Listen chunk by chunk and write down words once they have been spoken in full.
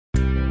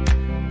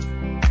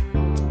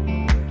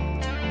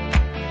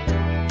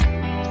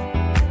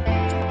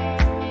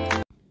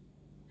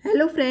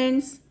Hello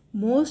friends,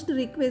 most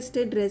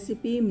requested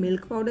recipe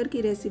milk powder की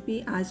recipe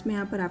आज मैं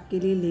यहाँ पर आपके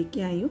लिए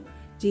लेके आई हूँ।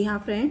 जी हाँ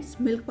फ्रेंड्स,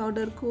 मिल्क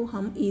पाउडर को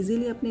हम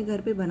इजीली अपने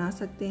घर पे बना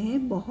सकते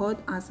हैं।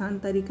 बहुत आसान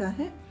तरीका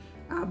है,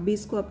 आप भी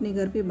इसको अपने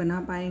घर पे बना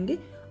पाएंगे।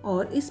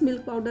 और इस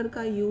मिल्क पाउडर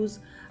का यूज़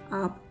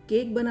आप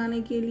केक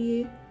बनाने के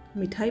लिए,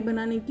 मिठाई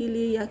बनाने के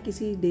लिए या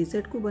किसी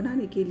डेजर्ट को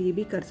बनाने के लिए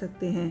भी कर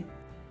सकते हैं।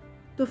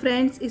 तो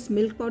फ्रेंड्स, इस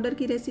मिल्क पाउडर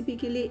की रेसिपी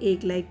के लिए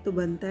एक लाइक तो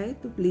बनता है,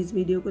 तो प्लीज़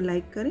वीडियो को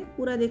लाइक करें।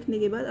 पूरा देखने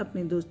के बाद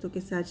अपने दोस्तों के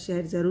साथ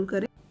शेयर ज़रूर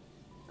करें।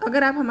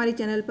 अगर आप हमारे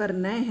चैनल पर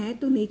नए हैं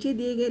तो नीचे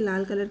दिए गए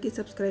लाल कलर के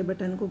सब्सक्राइब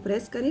बटन को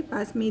प्रेस करें,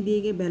 पास में दिए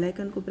गए बेल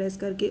आइकन को प्रेस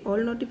करके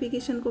ऑल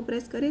नोटिफिकेशन को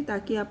प्रेस करें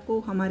ताकि आपको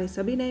हमारे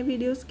सभी नए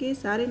वीडियोज़ के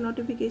सारे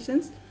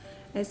नोटिफिकेशंस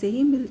ऐसे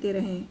ही मिलते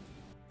रहें।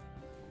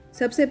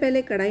 सबसे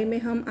पहले कढ़ाई में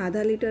हम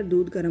आधा लीटर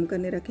दूध गर्म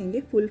करने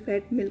रखेंगे। फुल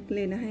फैट मिल्क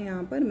लेना है।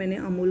 यहाँ पर मैंने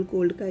अमूल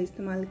गोल्ड का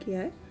इस्तेमाल किया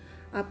है,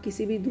 आप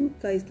किसी भी दूध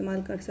का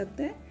इस्तेमाल कर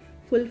सकते हैं।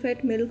 फुल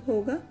फैट मिल्क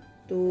होगा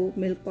तो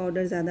मिल्क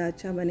पाउडर ज़्यादा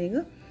अच्छा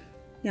बनेगा।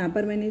 यहाँ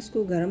पर मैंने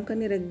इसको गर्म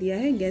करने रख दिया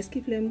है। गैस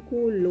की फ्लेम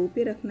को लो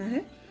पे रखना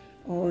है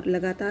और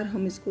लगातार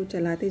हम इसको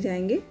चलाते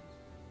जाएंगे।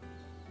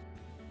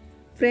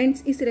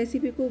 फ्रेंड्स, इस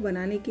रेसिपी को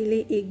बनाने के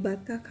लिए एक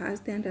बात का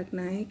खास ध्यान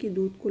रखना है कि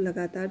दूध को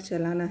लगातार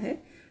चलाना है।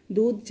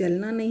 दूध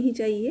जलना नहीं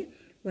चाहिए,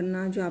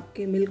 वरना जो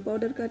आपके मिल्क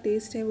पाउडर का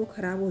टेस्ट है वो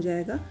ख़राब हो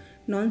जाएगा।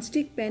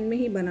 नॉनस्टिक पैन में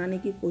ही बनाने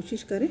की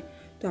कोशिश करें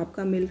तो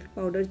आपका मिल्क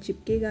पाउडर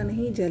चिपकेगा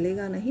नहीं,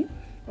 जलेगा नहीं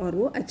और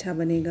वो अच्छा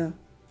बनेगा।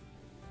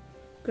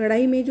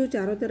 कढ़ाई में जो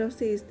चारों तरफ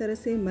से इस तरह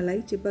से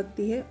मलाई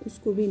चिपकती है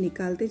उसको भी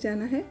निकालते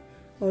जाना है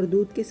और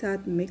दूध के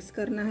साथ मिक्स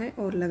करना है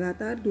और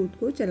लगातार दूध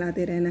को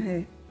चलाते रहना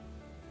है।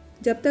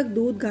 जब तक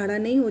दूध गाढ़ा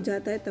नहीं हो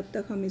जाता है तब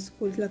तक हम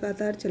इसको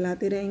लगातार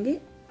चलाते रहेंगे।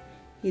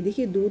 ये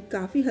देखिए, दूध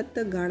काफ़ी हद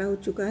तक गाढ़ा हो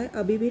चुका है।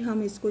 अभी भी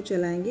हम इसको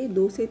चलाएंगे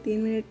 2 से 3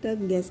 मिनट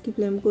तक। गैस की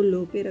फ्लेम को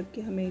लो पे रख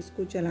के हमें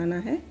इसको चलाना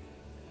है।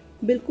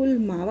 बिल्कुल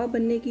मावा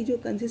बनने की जो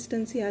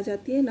कंसिस्टेंसी आ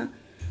जाती है ना,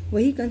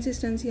 वही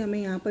कंसिस्टेंसी हमें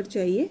यहाँ पर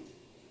चाहिए।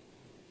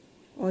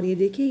 और ये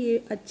देखिए,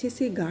 ये अच्छे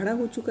से गाढ़ा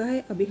हो चुका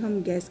है। अभी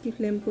हम गैस की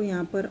फ्लेम को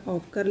यहाँ पर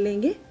ऑफ कर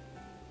लेंगे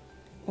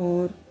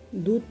और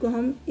दूध को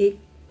हम एक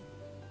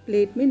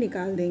प्लेट में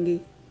निकाल देंगे।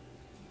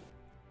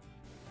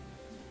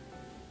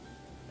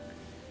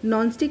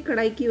 नॉनस्टिक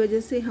कढ़ाई की वजह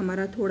से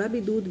हमारा थोड़ा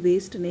भी दूध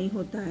वेस्ट नहीं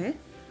होता है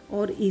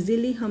और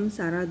इजीली हम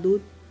सारा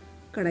दूध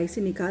कढ़ाई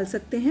से निकाल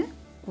सकते हैं।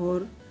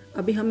 और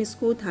अभी हम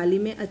इसको थाली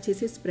में अच्छे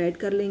से स्प्रेड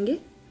कर लेंगे।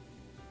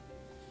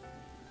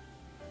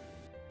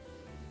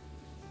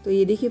 तो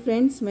ये देखिए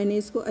फ्रेंड्स, मैंने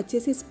इसको अच्छे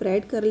से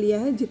स्प्रेड कर लिया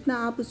है। जितना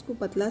आप उसको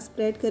पतला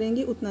स्प्रेड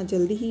करेंगे उतना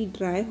जल्दी ही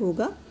ड्राई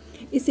होगा।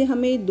 इसे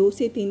हमें 2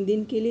 से 3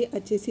 दिन के लिए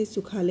अच्छे से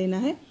सुखा लेना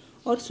है।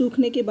 और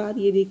सूखने के बाद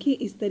ये देखिए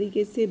इस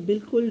तरीके से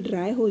बिल्कुल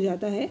ड्राई हो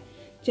जाता है।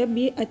 जब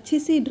ये अच्छे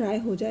से ड्राई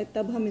हो जाए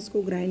तब हम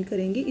इसको ग्राइंड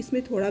करेंगे।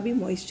 इसमें थोड़ा भी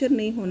मॉइस्चर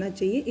नहीं होना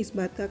चाहिए, इस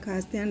बात का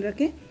खास ध्यान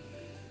रखें।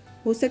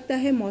 हो सकता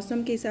है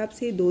मौसम के हिसाब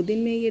से 2 दिन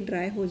में ये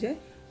ड्राई हो जाए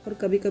और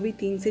कभी कभी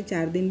 3 से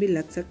 4 दिन भी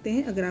लग सकते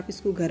हैं अगर आप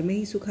इसको घर में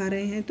ही सुखा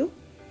रहे हैं तो।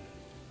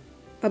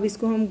 अब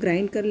इसको हम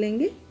ग्राइंड कर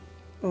लेंगे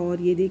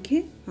और ये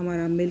देखिए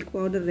हमारा मिल्क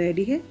पाउडर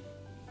रेडी है।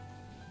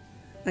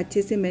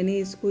 अच्छे से मैंने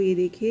इसको ये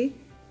देखिए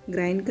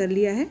ग्राइंड कर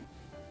लिया है।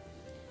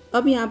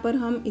 अब यहाँ पर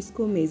हम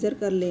इसको मेज़र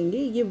कर लेंगे।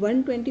 ये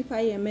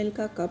 125 ml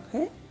का कप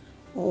है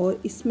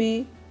और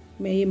इसमें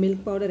मैं ये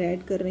मिल्क पाउडर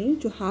ऐड कर रही हूँ।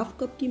 जो हाफ़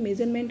कप की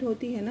मेज़रमेंट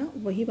होती है ना,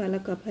 वही वाला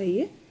कप है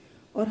ये।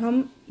 और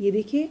हम ये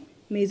देखिए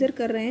मेज़र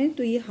कर रहे हैं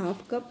तो ये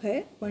हाफ़ कप है।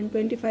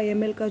 125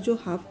 ml का जो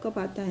हाफ़ कप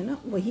आता है ना,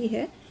 वही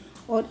है।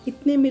 और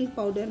इतने मिल्क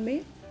पाउडर में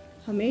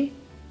हमें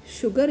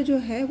शुगर जो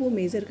है वो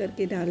मेज़र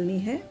करके डालनी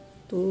है।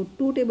 तो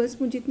 2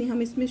 टेबलस्पून जितनी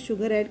हम इसमें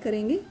शुगर ऐड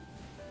करेंगे।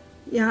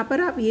 यहाँ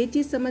पर आप ये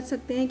चीज़ समझ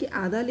सकते हैं कि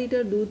आधा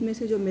लीटर दूध में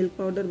से जो मिल्क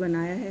पाउडर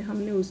बनाया है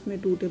हमने उसमें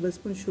 2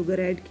 टेबलस्पून शुगर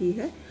ऐड की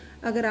है।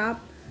 अगर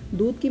आप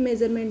दूध की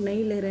मेज़रमेंट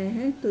नहीं ले रहे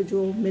हैं तो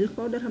जो मिल्क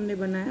पाउडर हमने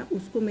बनाया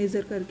उसको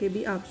मेज़र करके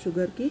भी आप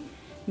शुगर की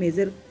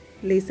मेज़र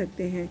ले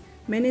सकते हैं।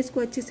 मैंने इसको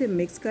अच्छे से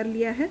मिक्स कर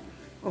लिया है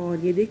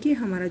और ये देखिए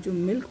हमारा जो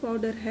मिल्क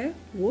पाउडर है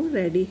वो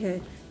रेडी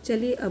है।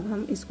 चलिए अब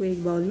हम इसको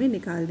एक बाउल में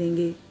निकाल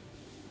देंगे।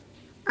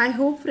 आई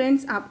होप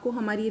फ्रेंड्स आपको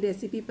हमारी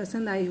रेसिपी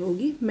पसंद आई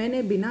होगी।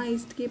 मैंने बिना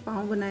ईस्ट के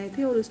पाव बनाए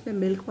थे और उसमें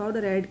मिल्क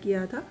पाउडर ऐड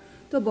किया था।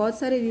 तो बहुत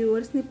सारे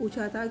व्यूअर्स ने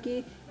पूछा था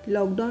कि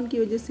लॉकडाउन की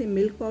वजह से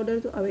मिल्क पाउडर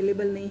तो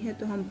अवेलेबल नहीं है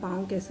तो हम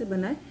पाव कैसे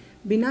बनाएं।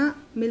 बिना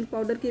मिल्क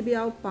पाउडर के भी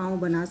आप पाव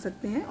बना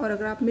सकते हैं। और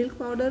अगर आप मिल्क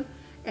पाउडर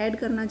ऐड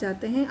करना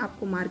चाहते हैं,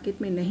 आपको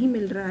मार्केट में नहीं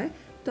मिल रहा है,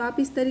 तो आप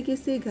इस तरीके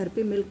से घर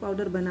पे मिल्क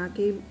पाउडर बना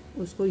के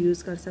उसको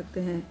यूज़ कर सकते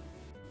हैं।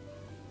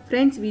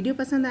 फ्रेंड्स, वीडियो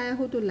पसंद आया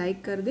हो तो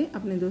लाइक कर दें,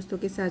 अपने दोस्तों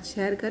के साथ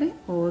शेयर करें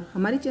और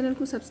हमारे चैनल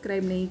को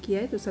सब्सक्राइब नहीं किया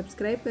है तो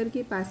सब्सक्राइब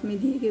करके पास में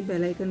दिए गए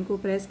बेल आइकन को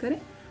प्रेस करें,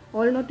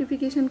 ऑल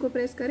नोटिफिकेशन को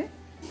प्रेस करें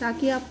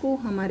ताकि आपको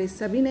हमारे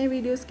सभी नए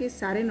वीडियोस के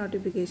सारे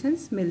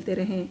नोटिफिकेशंस मिलते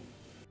रहें।